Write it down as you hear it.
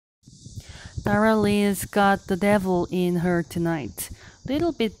Darlene's got the devil in her tonight.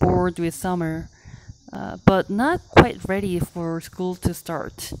 Little bit bored with summer, but not quite ready for school to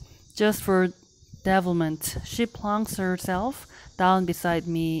start. Just for devilment, she plunks herself down beside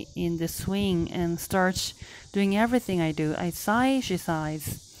me in the swing and starts doing everything I do. I sigh, she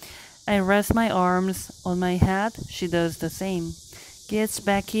sighs. I rest my arms on my head, she does the same. Gets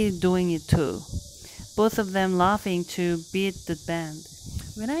Becky doing it too. Both of them laughing to beat the band.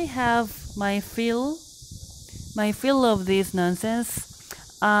 When I have my fill of this nonsense,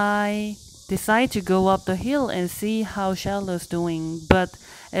 I decide to go up the hill and see how Charlotte's doing. But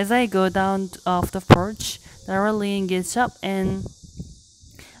as I go down off the porch, Darlene gets up and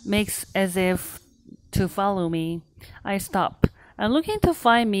makes as if to follow me. I stop. I'm looking to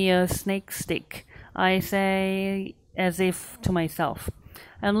find me a snake stick. I say as if to myself.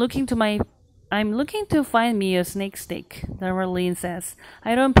 I'm looking to find me a snake stick, Darlene says.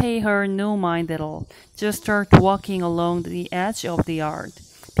 I don't pay her no mind at all. Just start walking along the edge of the yard.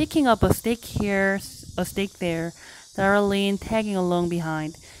 Picking up a stick here, a stick there, Darlene tagging along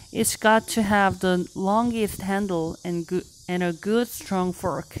behind. It's got to have the longest handle and a good strong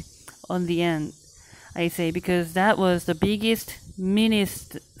fork on the end, I say, because that was the biggest,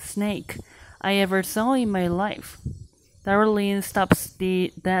 meanest snake I ever saw in my life. Darlene stops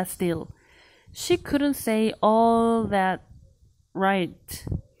that still. She couldn't say all that right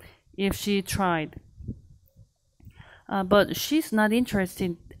if she tried. But she's not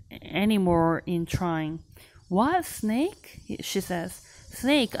interested anymore in trying. What snake? She says.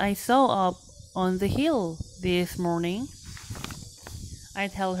 Snake I saw up on the hill this morning. I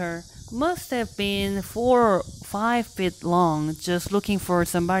tell her. Must have been 4 or 5 feet long, just looking for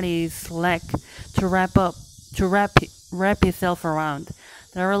somebody's leg to wrap itself around.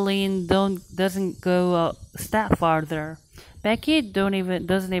 Darlene doesn't go a step farther. Becky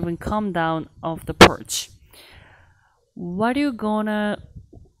doesn't even come down off the porch. What are you going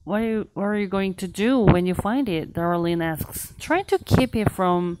to do when you find it? Darlene asks. Try to keep it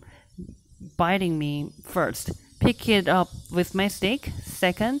from biting me first. Pick it up with my stick.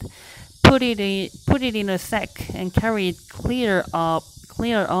 Second, put it in a sack and carry it clear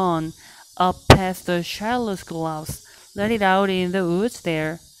on up past the shallow schoolhouse. Let it out in the woods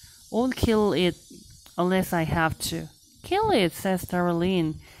there. Won't kill it unless I have to. Kill it, says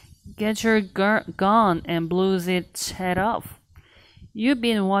Darlene. Get your gun and blows its head off. You've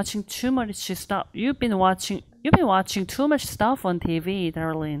been watching too much stuff. You've been watching too much stuff on TV,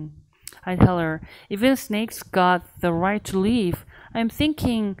 Darlene. I tell her, even snakes got the right to live. I'm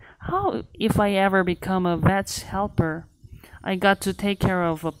thinking, how if I ever become a vet's helper? I got to take care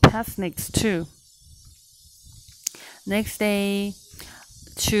of pet snakes too. Next day,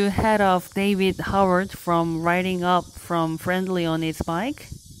 to head off David Howard from riding up from Friendly on his bike,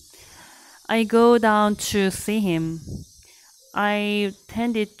 I go down to see him. I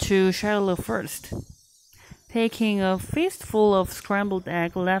tended to Charlotte first, taking a fistful of scrambled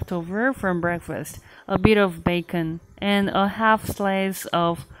egg left over from breakfast, a bit of bacon, and a half slice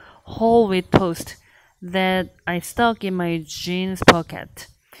of whole wheat toast that I stuck in my jeans pocket.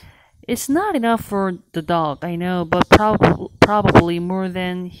 It's not enough for the dog, I know, but probably more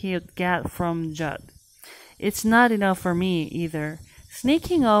than he'd get from Judd. It's not enough for me either.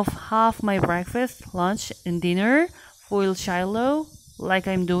 Sneaking off half my breakfast, lunch, and dinner for Shiloh, like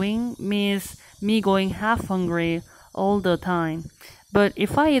I'm doing, means me going half hungry all the time. But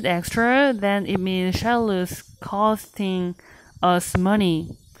if I eat extra, then it means Shiloh's costing us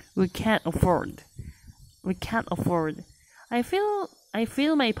money we can't afford. I fill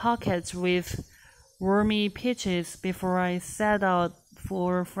my pockets with wormy peaches before I set out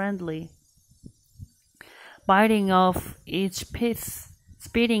for Friendly, biting off each piece,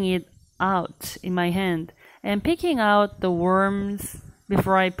 spitting it out in my hand, and picking out the worms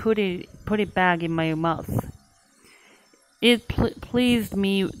before I put it back in my mouth. It pleased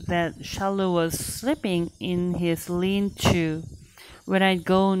me that Shiloh was sleeping in his lean-to when I'd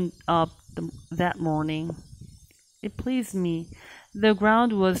gone up that morning. It pleased me. The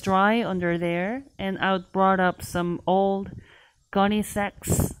ground was dry under there, and I'd brought up some old gunny sack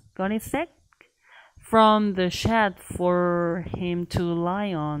from the shed for him to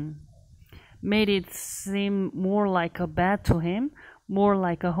lie on. Made it seem more like a bed to him, more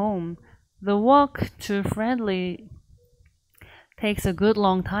like a home. The walk to Friendly takes a good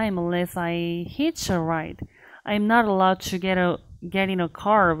long time unless I hitch a ride. I'm not allowed to get in a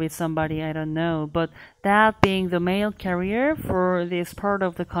car with somebody I don't know, but that being the mail carrier for this part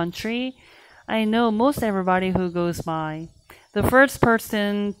of the country, I know most everybody who goes by. The first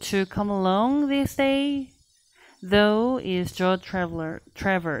person to come along this day, though, is Joe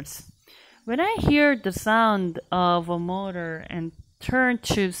Travers. When I hear the sound of a motor and turn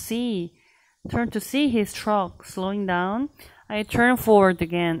to see his truck slowing down, I turn forward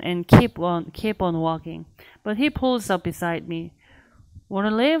again and keep on walking. But he pulls up beside me. "Want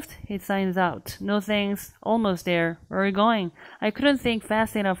a lift?" he signs out. "No thanks. Almost there. Where are you going?" I couldn't think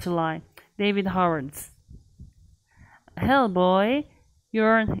fast enough to lie. David Howard's. "Hell, boy,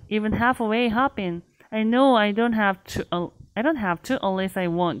 you're even halfway hopping. I know I don't have to unless I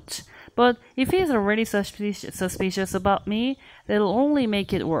want. But if he's already suspicious about me, that'll only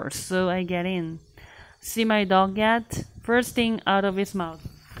make it worse, so I get in. See my dog yet?" First thing out of his mouth.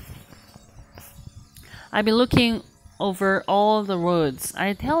 "I've been looking over all the roads."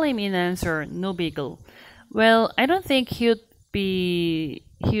 I tell him in answer, "No beagle." "Well, I don't think he'd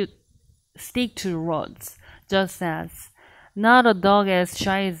stick to roads." Just says, Not a dog as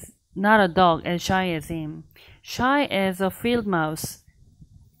shy as him. Shy as a field mouse.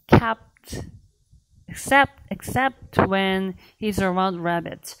 Except when he's around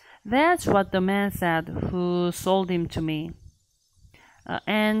rabbits. That's what the man said who sold him to me.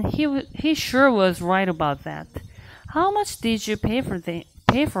 And he sure was right about that. "How much did you pay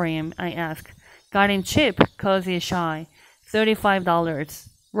for him?" I asked. "Got him cheap, 'cause he's shy. $35.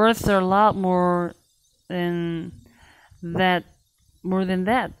 Worth a lot more than that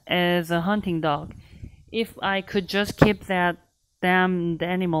as a hunting dog. If I could just keep that damned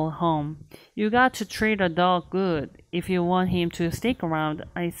animal home. You got to treat a dog good if you want him to stick around,"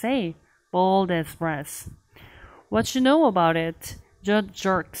 I say, bold as brass. "What you know about it?" Judd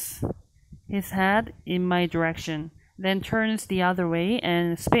jerks his head in my direction, then turns the other way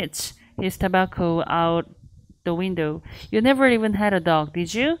and spits his tobacco out the window. "You never even had a dog,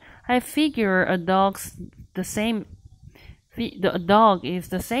 did you? I figure a dog is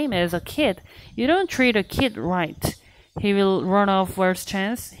the same as a kid. You don't treat a kid right, he will run off worst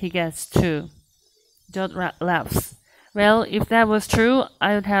chance he gets too." Judd laughs. "Well, if that was true,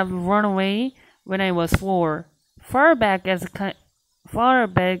 I would have run away when I was 4. Far back as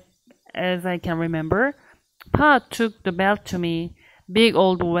I can remember. Pa took the belt to me, big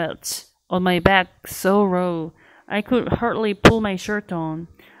old welt on my back, so raw I could hardly pull my shirt on.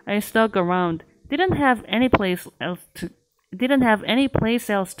 I stuck around. Didn't have any place else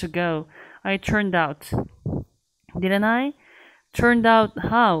to go. I turned out. Didn't I? Turned out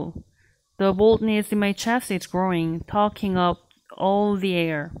how? The boldness in my chest is growing, talking up all the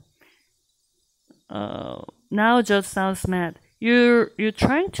air. Now just sounds mad. You're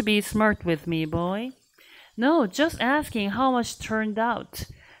trying to be smart with me, boy." "No, just asking how much turned out.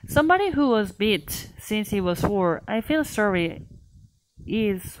 Somebody who was beat since he was 4. I feel sorry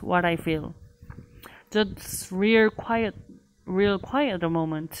is what I feel." Just real quiet a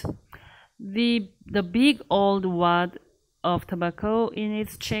moment. The big old wad of tobacco in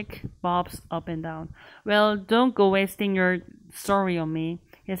its cheek bobs up and down. "Well, don't go wasting your sorry on me,"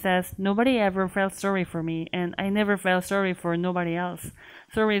 he says. "Nobody ever felt sorry for me, and I never felt sorry for nobody else.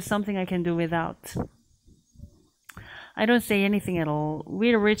 Sorry is something I can do without." I don't say anything at all.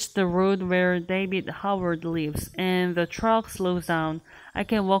 We reach the road where David Howard lives, and the truck slows down. "I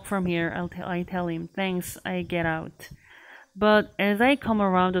can walk from here," I tell him. "Thanks." I get out. But as I come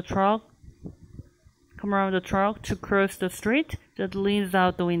around the truck to cross the street, Judd leans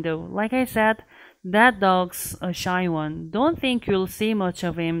out the window. "Like I said, that dog's a shy one. Don't think you'll see much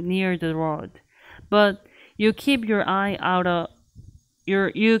of him near the road. But you keep your eye out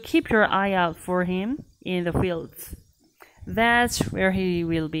for him in the fields. That's where he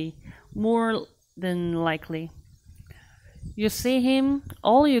will be, more than likely. You see him,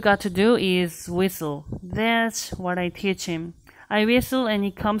 all you got to do is whistle. That's what I teach him. I whistle and he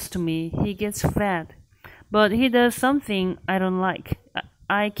comes to me. He gets fed. But he does something I don't like.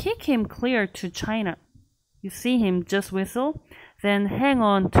 I kick him clear to China. You see him, just whistle, then hang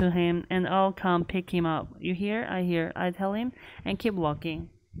on to him and I'll come pick him up. You hear? I hear. I tell him and keep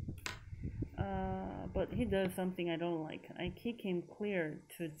walking. But he does something I don't like. I kick him clear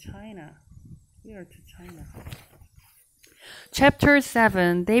to China. Chapter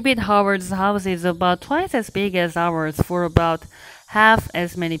 7. David Howard's house is about twice as big as ours for about half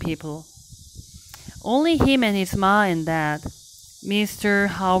as many people. Only him and his ma and dad. Mr.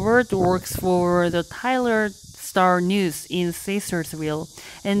 Howard works for the Tyler Star News in Caesarsville,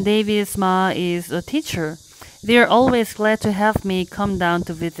 and David's ma is a teacher. They're always glad to have me come down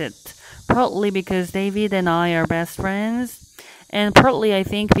to visit, partly because David and I are best friends, and partly I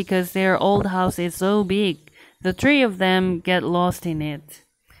think because their old house is so big, the 3 of them get lost in it.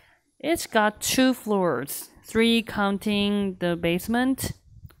 It's got 2 floors, 3 counting the basement,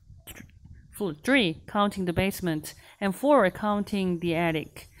 and 4 counting the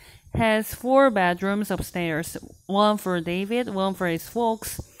attic. has 4 bedrooms upstairs, one for David, one for his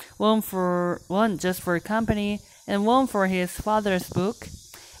folks, one just for company, and one for his father's book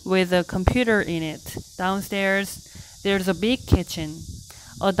with a computer in it. Downstairs, there's a big kitchen,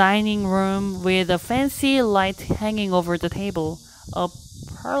 a dining room with a fancy light hanging over the table, a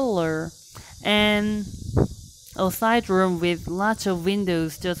parlor, and a side room with lots of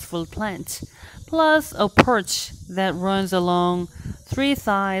windows just for plants, plus a porch that runs along 3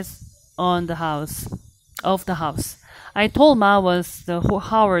 sides on the house of the house. I told Ma once the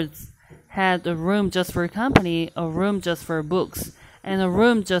Howards had a room just for company, a room just for books, and a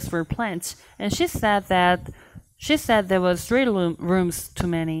room just for plants, and she said there was 3 rooms too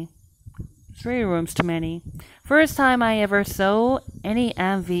many. 3 rooms too many. First time I ever saw any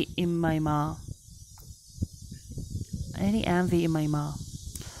envy in my ma.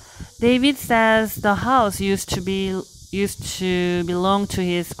 David says the house used to belong to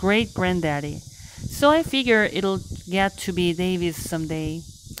his great granddaddy. So I figure it'll get to be David's someday.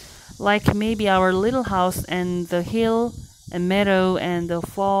 Like maybe our little house and the hill and meadow and the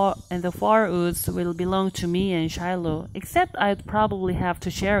far woods will belong to me and Shiloh, except I'd probably have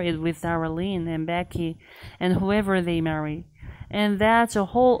to share it with Darlene and Becky and whoever they marry. And that's a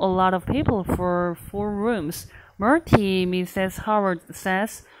lot of people for 4 rooms. Murty, Mrs. Howard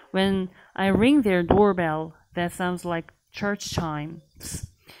says when I ring their doorbell. That sounds like church chimes.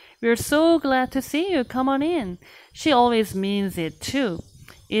 We're so glad to see you. Come on in. She always means it too.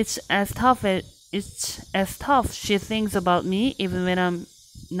 It's as tough she thinks about me even when I'm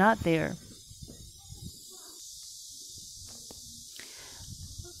not there.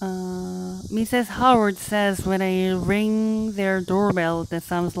 Mrs. Howard says when I ring their doorbell, that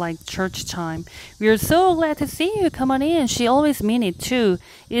sounds like church chime. We're so glad to see you. Come on in. She always means it too.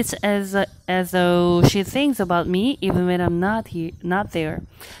 It's as though she thinks about me even when I'm not there.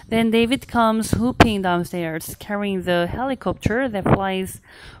 Then David comes whooping downstairs, carrying the helicopter that flies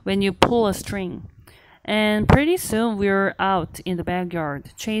when you pull a string. And pretty soon we're out in the backyard,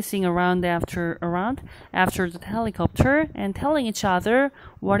 chasing around after the helicopter and telling each other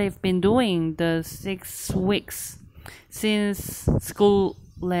what we've been doing the 6 weeks since school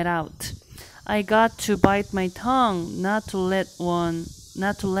let out. I got to bite my tongue not to let on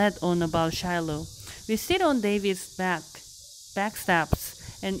about Shiloh. We sit on David's back steps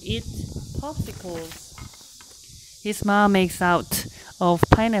and eat popsicles his mom makes out of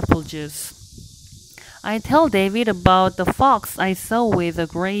pineapple juice. I tell David about the fox I saw with a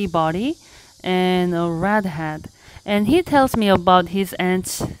gray body and a red head, and he tells me about his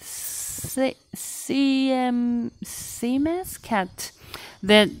aunt's Siamese cat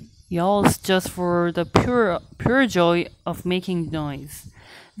that yells just for the pure joy of making noise.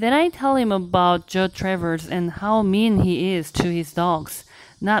 Then I tell him about Judd Travers and how mean he is to his dogs,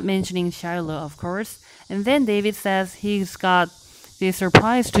 not mentioning Shiloh, of course. And then David says he's got this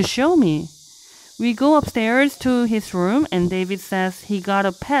surprise to show me. We go upstairs to his room, and David says he got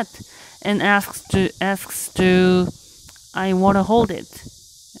a pet and asks to I want to hold it.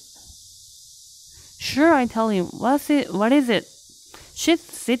 Sure, I tell him. What is it?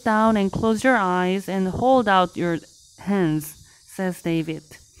 Sit down and close your eyes and hold out your hands, says David.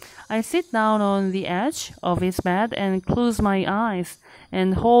 I sit down on the edge of his bed and close my eyes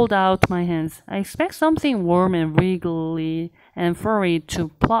and hold out my hands. I expect something warm and wriggly and furry to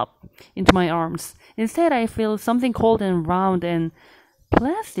plop into my arms. Instead, I feel something cold and round and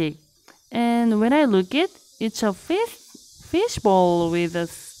plastic. And when I look it, it's a fishbowl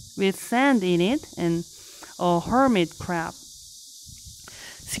with sand in it and a hermit crab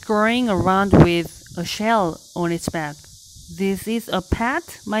scurrying around with a shell on its back. This is a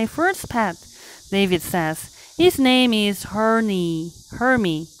pet? My first pet, David says. His name is Hermie.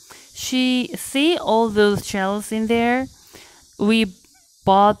 See all those shells in there? We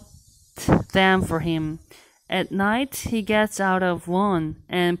bought them for him. At night, he gets out of one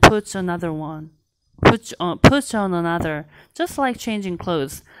and puts on another, just like changing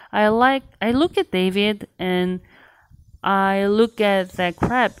clothes. I look at David and I look at that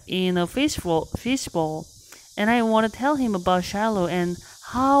crab in a fishbowl, and I want to tell him about Shiloh and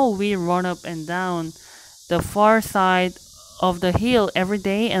how we run up and down the far side of the hill every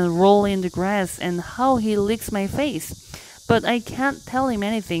day and roll in the grass and how he licks my face. But I can't tell him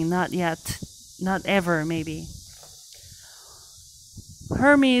anything, not yet. Not ever, maybe.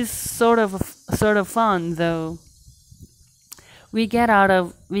 Hermie's sort of fun, though. We get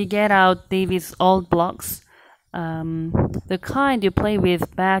out David's old blocks, the kind you play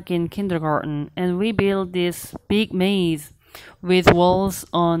with back in kindergarten, and we build this big maze with walls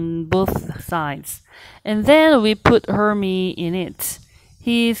on both sides. And then we put Hermie in it.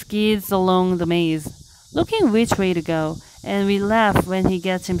 He skids along the maze, looking which way to go, and we laugh when he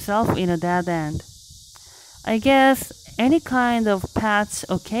gets himself in a dead end. I guess any kind of pet's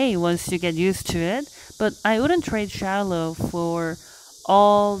okay once you get used to it, but I wouldn't trade Shiloh for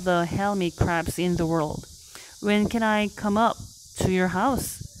all the helmet crabs in the world. When can I come up to your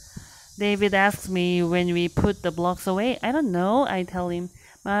house? David asks me when we put the blocks away. I don't know, I tell him.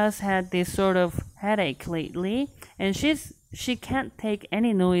 Ma's had this sort of headache lately, and she can't take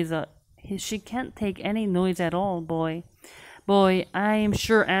any noise. She can't take any noise at all, boy. Boy, I'm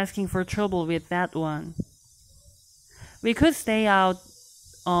sure asking for trouble with that one. We could stay out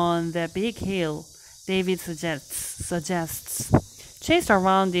on the big hill, David suggests. Chase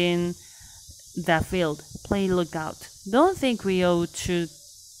around in that field. Play lookout. Don't think we ought to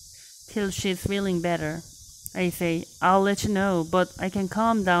till she's feeling better. I say, I'll let you know, but I can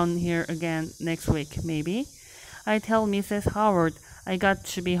come down here again next week, maybe. I tell Mrs. Howard I got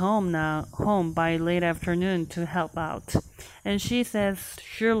to be home by late afternoon to help out. And she says,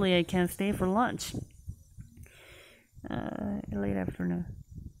 surely I can stay for lunch. Late afternoon.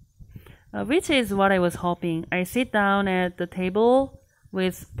 Which is what I was hoping. I sit down at the table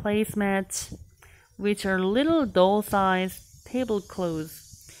with placemats, which are little doll-sized tablecloths.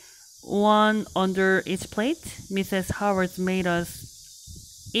 One under each plate. Mrs. Howard made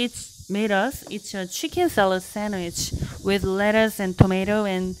us each a chicken salad sandwich with lettuce and tomato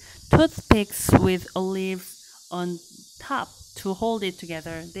and toothpicks with olives on top to hold it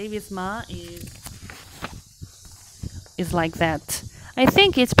together. David's ma is like that. I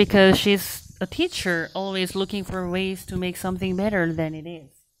think it's because she's a teacher, always looking for ways to make something better than it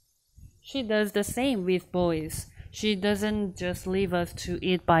is. She does the same with boys. She doesn't just leave us to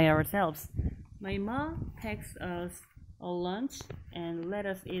eat by ourselves. My mom packs us a lunch and let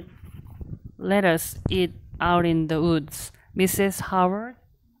us eat out in the woods. Mrs. Howard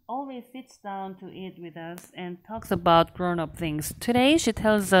always sits down to eat with us and talks about grown-up things. Today she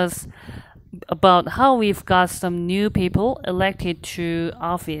tells us about how we've got some new people elected to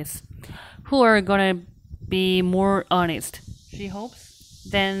office who are gonna be more honest, she hopes,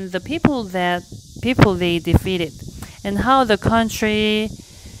 than the people they defeated, and how the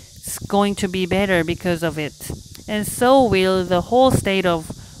country's going to be better because of it. And so will the whole state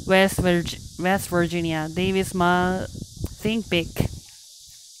of West Virginia. Davis ma think big.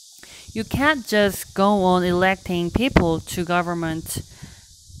 You can't just go on electing people to government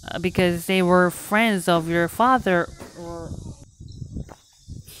because they were friends of your father, or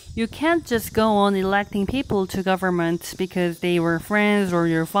you can't just go on electing people to government because they were friends or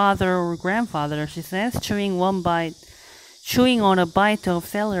your father or grandfather, she says, chewing on a bite of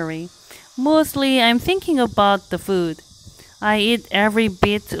celery. Mostly I'm thinking about the food. I eat every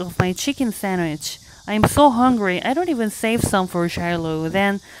bit of my chicken sandwich. I'm so hungry, I don't even save some for Shiloh.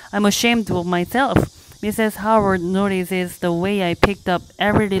 Then I'm ashamed of myself. Mrs. Howard notices the way I picked up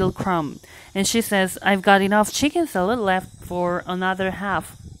every little crumb, and she says I've got enough chicken salad left for another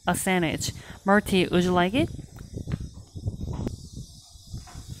half a sandwich. Marty, would you like it?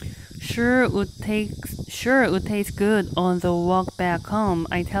 Sure, it would taste good on the walk back home,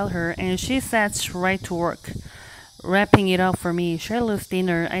 I tell her, and she sets right to work, wrapping it up for me. Shiloh's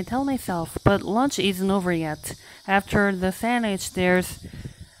dinner, I tell myself, but lunch isn't over yet. After the sandwich,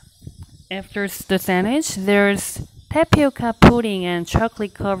 there's tapioca pudding and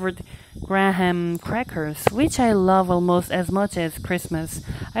chocolate-covered graham crackers, which I love almost as much as Christmas.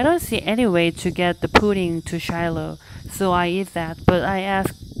 I don't see any way to get the pudding to Shiloh, so I eat that. But I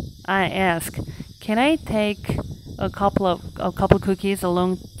ask, can I take a couple cookies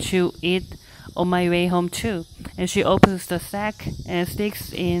along to eat on my way home too? And she opens the sack and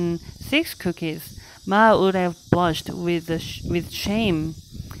sticks in 6 cookies. Ma would have blushed with shame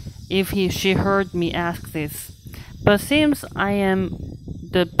if she heard me ask this. But since I'm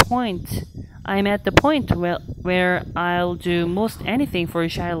at the point where I'll do most anything for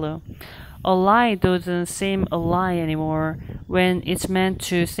Shiloh, a lie doesn't seem a lie anymore when it's meant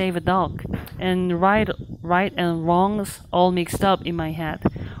to save a dog, and right and wrongs all mixed up in my head.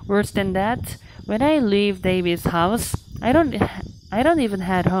 Worse than that, when I leave David's house, I don't even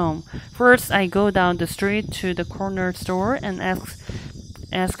head home. First, I go down the street to the corner store and ask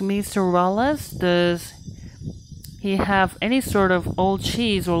Mr. Wallace, does he have any sort of old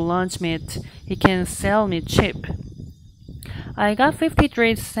cheese or lunch meat he can sell me cheap? I got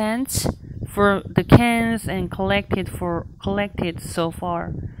 53 cents for the cans and collected so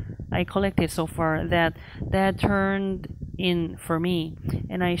far that turned in for me,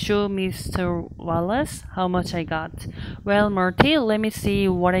 and I show Mr. Wallace how much I got. Well, Marty, let me see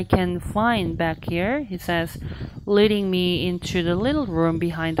what I can find back here, he says, leading me into the little room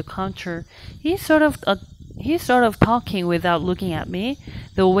behind the counter. He's sort of talking without looking at me,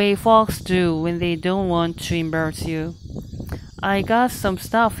 the way folks do when they don't want to embarrass you. I got some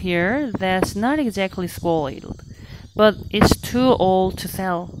stuff here that's not exactly spoiled, but it's too old to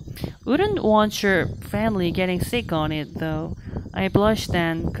sell. Wouldn't want your family getting sick on it, though. I blushed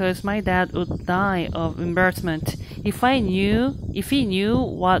then, 'cause my dad would die of embarrassment if he knew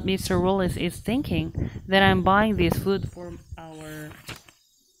what Mr. Wallace is thinking, that I'm buying this food for our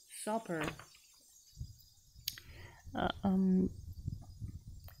supper.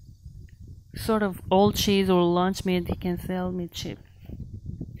 Sort of old cheese or lunch meat he can sell me cheap.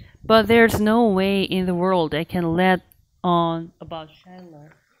 But there's no way in the world I can let on about Shiloh.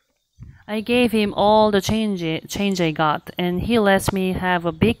 I gave him all the change I got, and he lets me have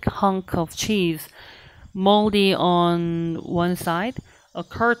a big hunk of cheese, moldy on one side, a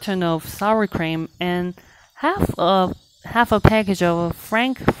carton of sour cream, and half a package of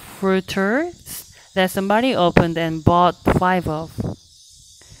frankfurters that somebody opened and bought 5 of.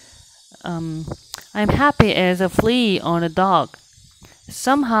 I'm happy as a flea on a dog.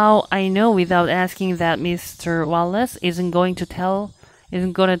 Somehow I know without asking that Mr. Wallace isn't going to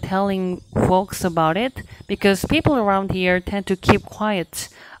telling folks about it, because people around here tend to keep quiet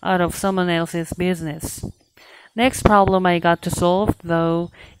out of someone else's business. Next problem I got to solve,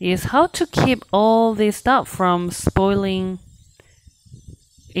 though, is how to keep all this stuff from spoiling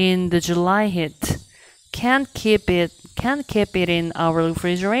in the July heat. Can't keep it in our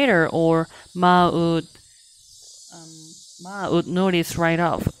refrigerator, or Ma would notice right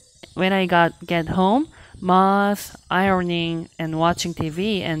off. When I get home, Ma's ironing and watching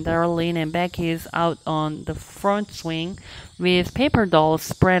TV, and Darlene and Becky's out on the front swing with paper dolls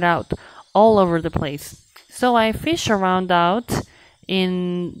spread out all over the place. So I fish around out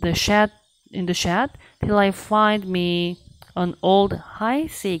in the shed till I find me an old high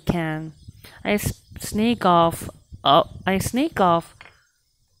C can. I sneak off up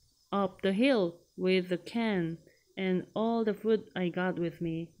the hill with the can and all the food I got with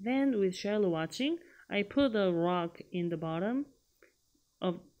me. Then, with Shiloh watching, I put a rock in the bottom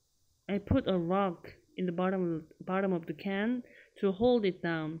of the can to hold it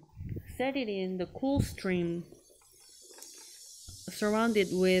down. Set it in the cool stream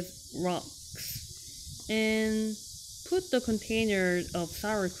surrounded with rocks, and put the container of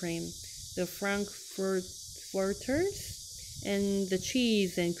sour cream, the frankfurters, and the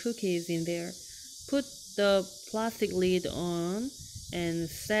cheese and cookies in there. Put the plastic lid on and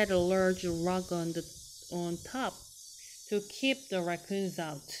set a large rock on top to keep the raccoons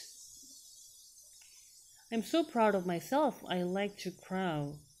out. I'm so proud of myself, I like to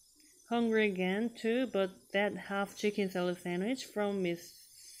crow. Hungry again too, but that half chicken salad sandwich from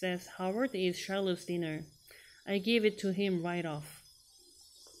Mrs. Howard is Charlotte's dinner. I give it to him right off.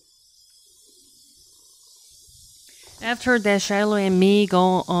 After that, Shiloh and me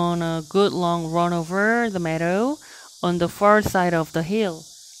go on a good long run over the meadow on the far side of the hill.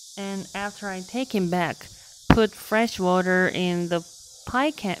 And after I take him back, put fresh water in the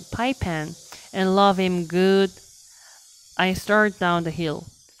pie pan and love him good, I start down the hill.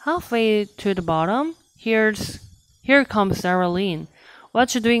 Halfway to the bottom, here comes Darlene.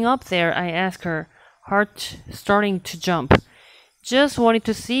 What you doing up there? I ask her, heart starting to jump. Just wanted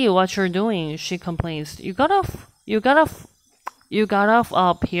to see what you're doing, she complains. You got off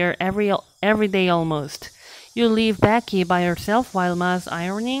up here every day almost. You leave Becky by herself while Ma's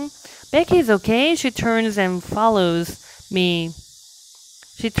ironing. Becky's okay. She turns and follows me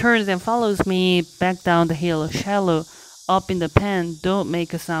back down the hill. Shallow, up in the pen, don't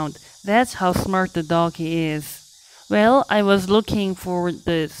make a sound. That's how smart the doggy is. Well, I was looking for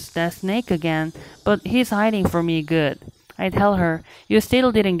that snake again, but he's hiding from me good. I tell her, you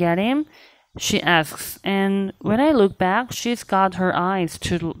still didn't get him? She asks, and when I look back, she's got her eyes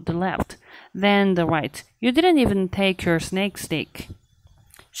to the left, then the right. You didn't even take your snake stick.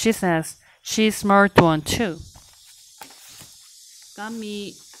 She says, she's smart one too. Got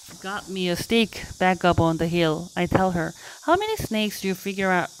me a stick back up on the hill. I tell her, how many snakes do you figure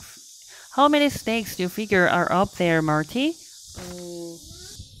are up there, Marty?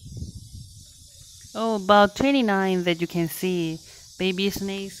 Oh, about 29 that you can see. Baby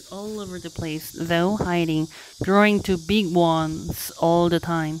snakes all over the place, though hiding, growing to big ones all the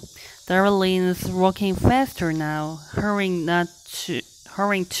time. Darlene's walking faster now, hurrying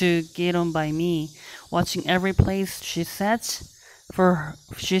to get on by me, watching every place she sets her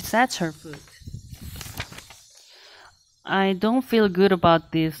foot. I don't feel good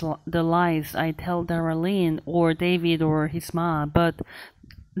about the lies I tell Darlene or David or his mom, but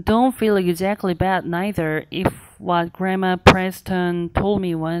don't feel exactly bad neither if what Grandma Preston told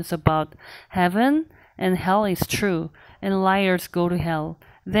me once about heaven and hell is true, and liars go to hell.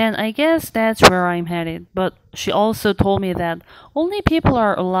 Then I guess that's where I'm headed. But she also told me that only people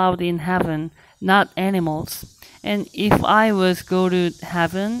are allowed in heaven, not animals. And if I was go to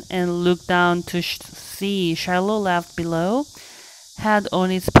heaven and look down to see Shiloh left below, head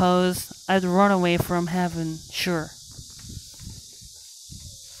on its paws, I'd run away from heaven, sure.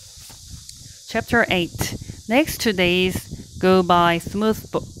 Chapter 8. Next 2 days go by smooth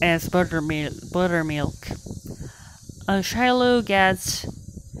as buttermilk. Shiloh gets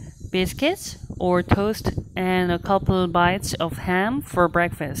biscuits or toast and a couple bites of ham for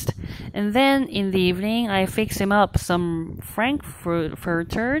breakfast. And then in the evening, I fix him up some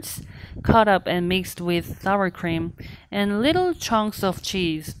frankfurters cut up and mixed with sour cream and little chunks of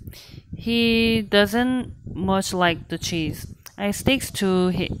cheese. He doesn't much like the cheese. I sticks to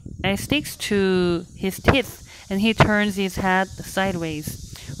his teeth, and he turns his head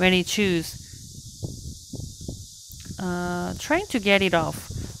sideways when he chews. Trying to get it off.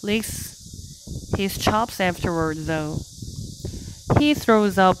 Licks his chops afterward, though. He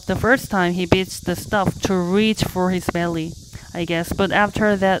throws up the first time he beats the stuff to reach for his belly, I guess. But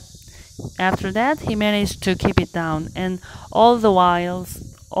after that, he managed to keep it down, and all the while,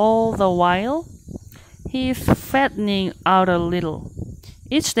 he's fattening out a little.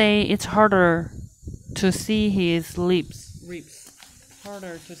 Each day, it's harder to see his ribs.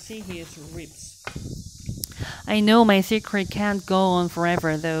 Harder to see his ribs. I know my secret can't go on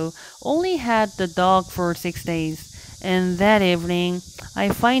forever, though. Only had the dog for 6 days. And that evening, I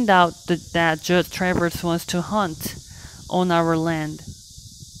find out that Judge Travers wants to hunt on our land.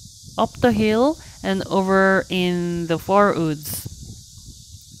 Up the hill and over in the far woods.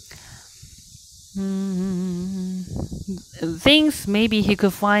 Thinks maybe he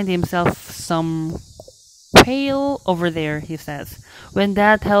could find himself some quail over there, he says. When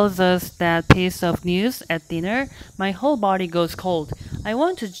Dad tells us that piece of news at dinner, my whole body goes cold. I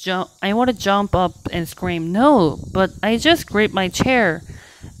want to jump up and scream, no, but I just grip my chair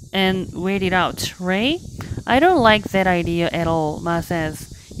and wait it out. Ray, I don't like that idea at all, Ma says.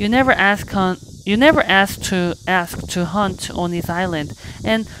 You never ask to hunt on his island,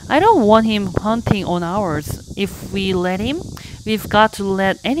 and I don't want him hunting on ours. If we let him, we've got to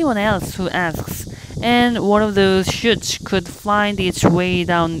let anyone else who asks. And one of those shoots could find its way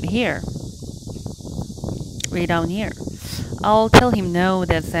down here. I'll tell him no,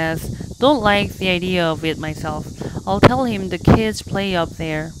 Dad says. Don't like the idea of it myself. I'll tell him the kids play up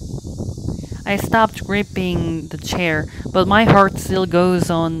there. I stopped gripping the chair, but my heart still goes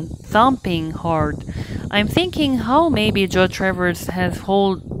on thumping hard. I'm thinking how maybe Joe Travers has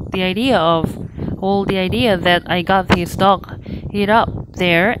hold the idea that I got his dog hid up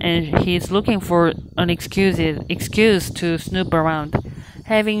there and he's looking for an excuse to snoop around.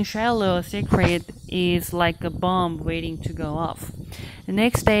 Having Shiloh a secret is like a bomb waiting to go off. The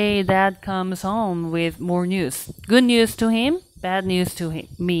next day, Dad comes home with more news. Good news to him, bad news to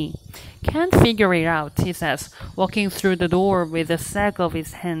me. Can't figure it out, he says, walking through the door with a sack of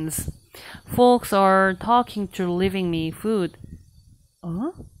his hands. Folks are talking to leaving me food.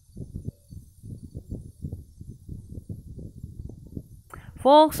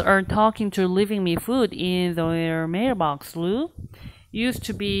 Folks are talking to leaving me food in their mailbox, Lou. Used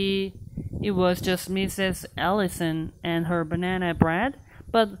to be it was just Mrs. Ellison and her banana bread,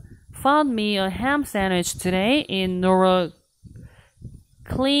 but found me a ham sandwich today in Nora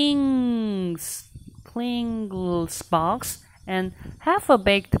Kling's box and half a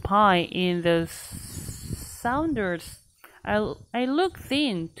baked pie in the Saunders. I look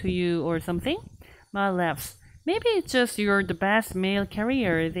thin to you or something? Ma laughs. Maybe it's just you're the best mail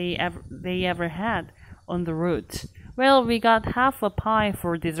carrier they ever had on the route. Well, we got half a pie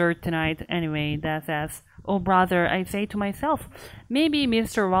for dessert tonight anyway, Dad says. Oh, brother, I say to myself, maybe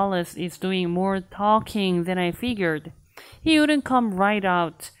Mr. Wallace is doing more talking than I figured. He wouldn't come right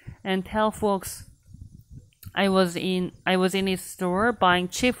out and tell folks I was in his store buying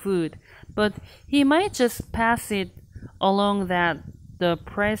cheap food, but he might just pass it along that the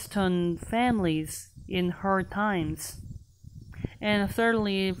Preston families in hard times. And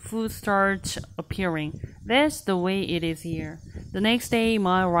thirdly, food starts appearing. That's the way it is here. The next day,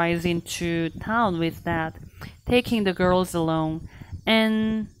 Ma rides into town with Dad, taking the girls along,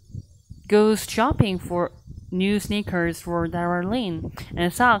 and goes shopping for new sneakers for Darlene,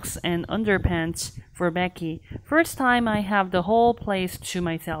 and socks and underpants for Becky. First time I have the whole place to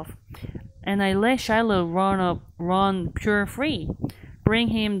myself. and I let Shiloh run pure free. Bring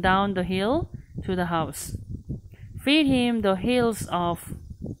him down the hill to the house. Feed him the hills of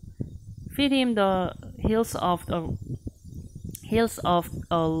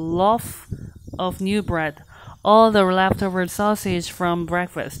a loaf of new bread, all the leftover sausage from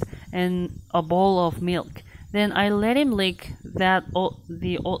breakfast, and a bowl of milk. Then I let him lick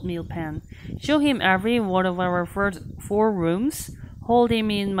the oatmeal pan. Show him every one of our four rooms. Hold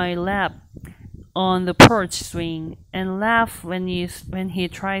him in my lap on the porch swing, and laugh when he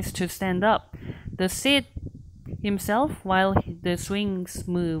tries to stand up. The seat himself while the swings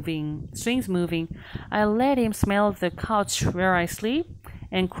moving. I let him smell the couch where I sleep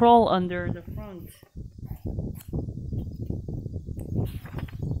and crawl under the front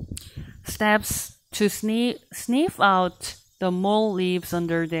steps to sniff out the mole leaves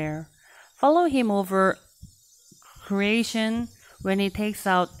under there. Follow him over creation when he takes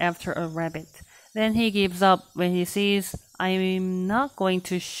out after a rabbit. Then he gives up when he sees I'm not going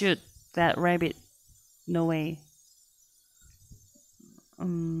to shoot that rabbit. No way.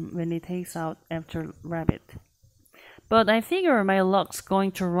 When he takes out after rabbit. But I figure my luck's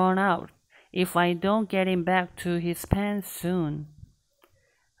going to run out if I don't get him back to his pen soon.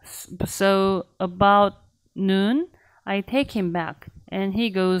 So about noon, I take him back, and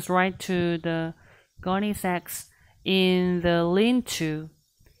he goes right to the gunny sacks in the lean-to.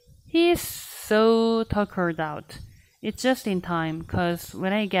 He's so tuckered out. It's just in time, 'cause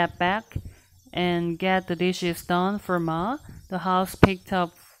when I get back and get the dishes done for Ma, the house picked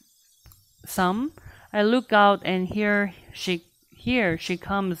up some. I look out, and here she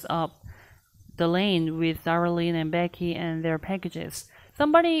comes up the lane with Darlene and Becky and their packages.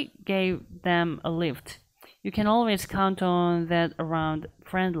 Somebody gave them a lift. You can always count on that around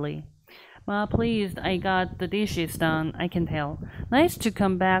Friendly. Ma, please, I got the dishes done, I can tell. Nice to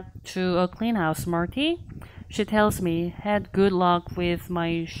come back to a clean house, Marty. She tells me, had good luck with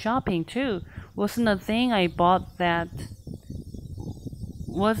my shopping too. Wasn't a thing I bought that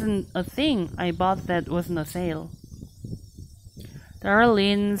wasn't a sale.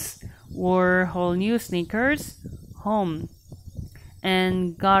 Darlene's wore her new sneakers home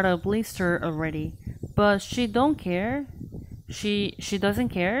and got a blister already, but she don't care. She doesn't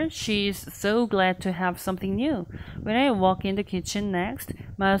care. She's so glad to have something new. When I walk in the kitchen next,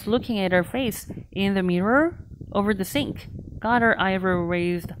 Ma's looking at her face in the mirror over the sink. Got her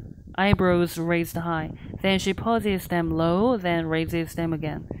eyebrows raised high. Then she poses them low, then raises them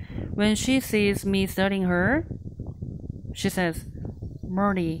again. When she sees me studying her, she says,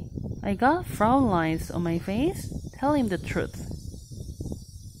 Marty, I got frown lines on my face. Tell him the truth.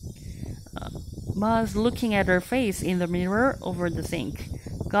 Ma's looking at her face in the mirror over the sink.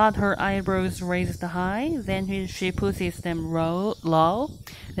 Got her eyebrows raised high, then she pushes them low,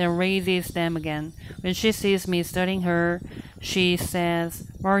 then raises them again. When she sees me studying her, she says,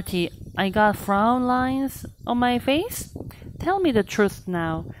 Marty, I got frown lines on my face? Tell me the truth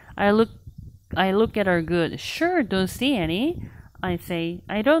now. I look at her good. Sure, don't see any. I say,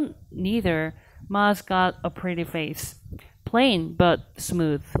 I don't neither. Ma's got a pretty face. Plain, but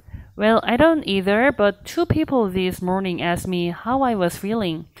smooth. Well, I don't either, but two people this morning asked me how I was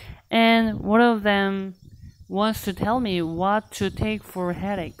feeling, and one of them wants to tell me what to take for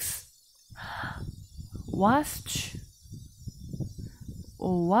headaches. What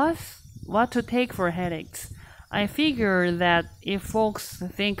to take for headaches? I figure that if folks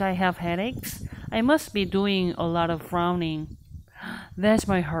think I have headaches, I must be doing a lot of frowning. That's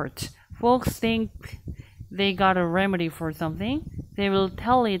my heart. Folks think they got a remedy for something. They will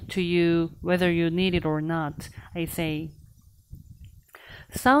tell it to you whether you need it or not, I say.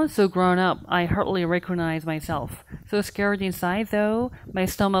 Sounds so grown up, I hardly recognize myself. So scared inside, though, my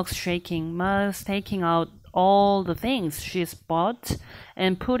stomach's shaking. Ma's taking out all the things she's bought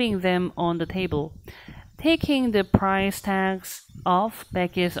and putting them on the table. Taking the price tags off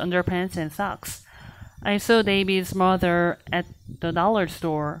Becky's underpants and socks. I saw David's mother at the dollar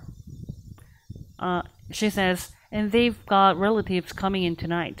store. She says, and they've got relatives coming in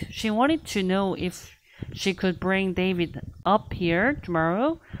tonight. She wanted to know if she could bring David up here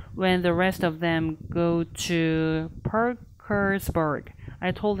tomorrow when the rest of them go to Parkersburg.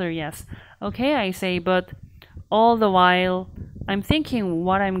 I told her yes. Okay, I say, but all the while, I'm thinking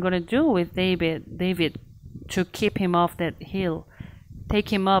what I'm gonna do with David to keep him off that hill.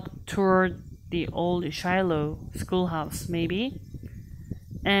 Take him up toward the old Shiloh schoolhouse, maybe,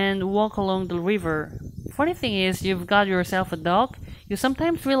 and walk along the river. Funny thing is, you've got yourself a dog. You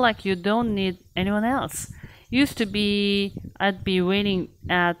sometimes feel like you don't need anyone else. Used to be, I'd be waiting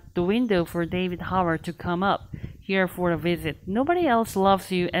at the window for David Howard to come up. here for a visit. Nobody else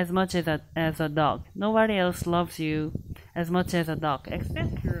loves you as much as a dog. Nobody else loves you as much as a dog,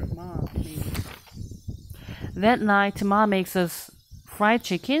 except your mom, maybe. That night, Mom makes us fried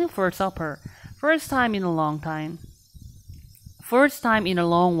chicken for supper. First time in a long time. First time in a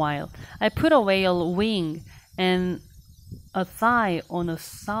long while. I put away a wing and a thigh on a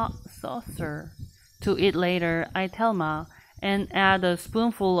saucer to eat later, I tell Ma, and add a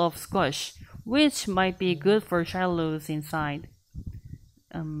spoonful of squash, which might be good for Shiloh's inside.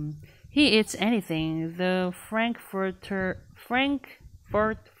 He eats anything. The frankfurters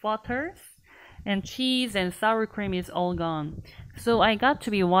and cheese and sour cream is all gone. So I got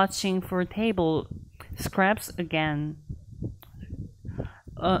to be watching for table scraps again.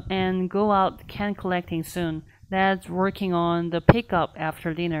 And go out can collecting soon. Dad's working on the pickup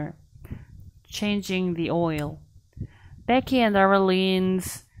after dinner, changing the oil. Becky and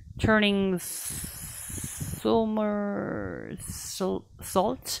Arlene's turning salt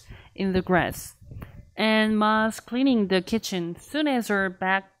in the grass, and Ma's cleaning the kitchen. Soon as her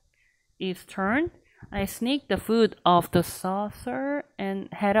back is turned, I sneak the food off the saucer and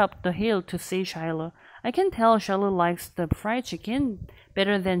head up the hill to see Shiloh. I can tell Shiloh likes the fried chicken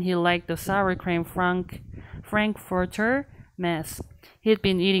better than he liked the sour cream frankfurter mess he'd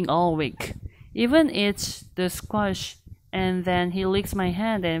been eating all week. Even eats the squash, and then he licks my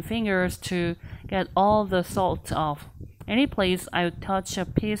hand and fingers to get all the salt off. Any place I would touch a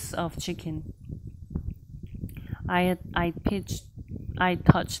piece of chicken, I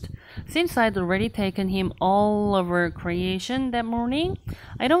touched. Since I'd already taken him all over creation that morning,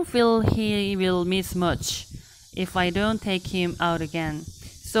 I don't feel he will miss much if I don't take him out again.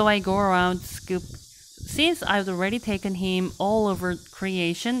 So I go around scoop. Since I've already taken him all over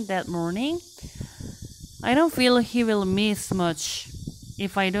creation that morning, I don't feel he will miss much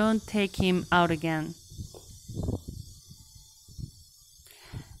if I don't take him out again.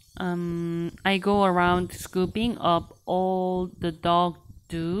 I go around scooping up all the dog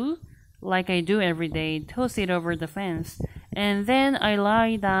do, like I do every day, toss it over the fence, and then I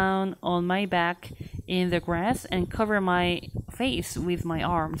lie down on my back in the grass and cover my face with my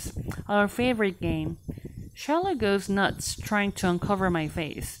arms. Our favorite game. Charlotte goes nuts trying to uncover my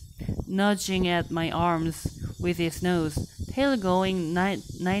face, nudging at my arms with his nose, tail going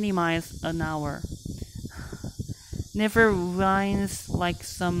 90 miles an hour. Never whines like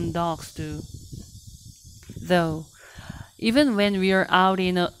some dogs do, though. Even when we are out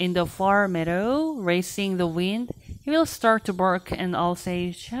in the far meadow, racing the wind, he will start to bark and I'll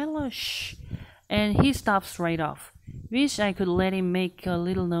say, "Shiloh, shh," and he stops right off. Wish I could let him make a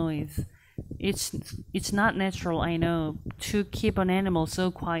little noise. It's not natural, I know, to keep an animal so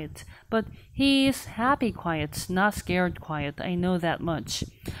quiet, but he is happy quiet, not scared quiet, I know that much.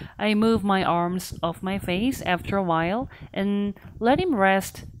 I move my arms off my face after a while and let him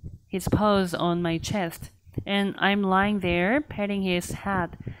rest his paws on my chest, and I'm lying there petting his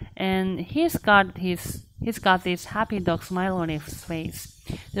head, and he's got this happy dog smile on his face.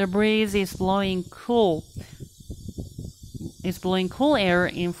 The breeze is blowing cool air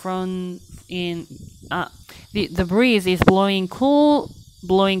in front in the breeze is blowing cool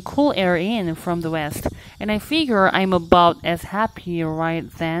air in from the west, and I figure I'm about as happy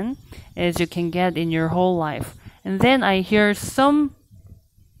right then as you can get in your whole life. And then I hear someone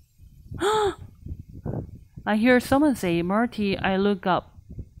say, "Marty." I look up,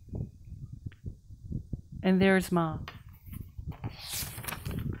 and there's Ma.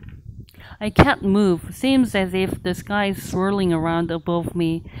 I can't move. Seems as if the sky is swirling around above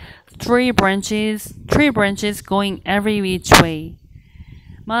me. Tree branches going every which way.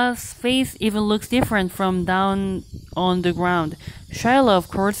 Ma's face even looks different from down on the ground. Shiloh, of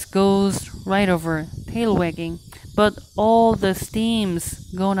course, goes right over, tail wagging, but all the steam's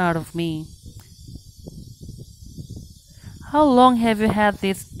gone out of me. "How long have you had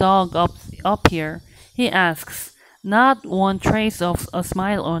this dog up here?" he asks, not one trace of a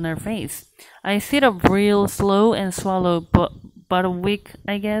smile on her face. I sit up real slow and swallow, but a week,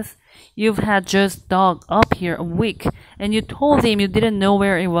 I guess. You've had just dog up here a week, and you told him you didn't know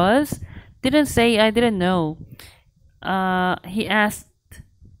where it was? Didn't say I didn't know. He asked,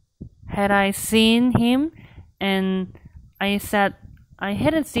 had I seen him? And I said I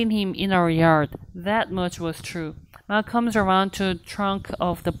hadn't seen him in our yard. That much was true. Ma comes around to the trunk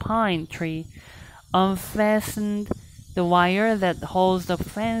of the pine tree, unfastened the wire that holds the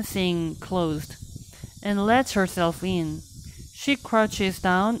fencing closed, and lets herself in. She crouches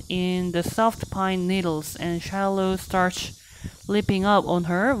down in the soft pine needles, and Shiloh starts leaping up on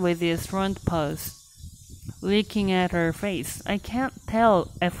her with his front paws, licking at her face. I can't tell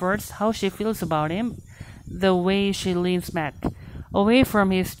at first how she feels about him. the way she leans back, away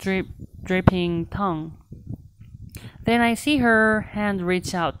from his dripping tongue. Then I see her hand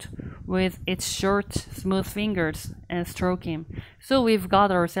reach out with its short, smooth fingers and stroke him. So we've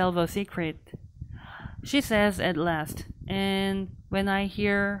got ourselves a secret, she says at last. And when I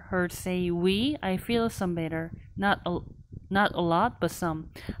hear her say we, I feel some better. Not a lot, but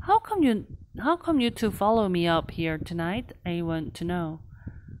some. How come you two follow me up here tonight? I want to know.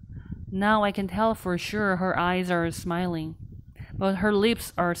 Now I can tell for sure her eyes are smiling, but her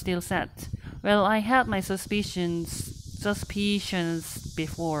lips are still set. Well, I had my suspicions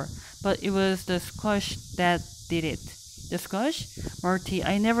before, but it was the squash that did it. The squash? Marty,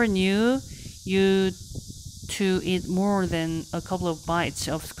 I never knew you to eat more than a couple of bites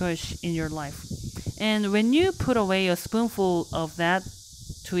of squash in your life. And when you put away a spoonful of that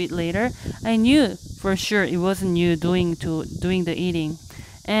to eat later, I knew for sure it wasn't you doing the eating.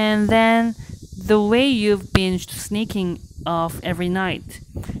 And then the way you've been sneaking off every night.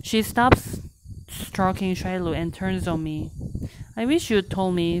 She stops stroking Shiloh and turns on me. I wish you'd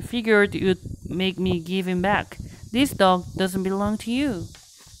told me. Figured you'd make me give him back. This dog doesn't belong to you.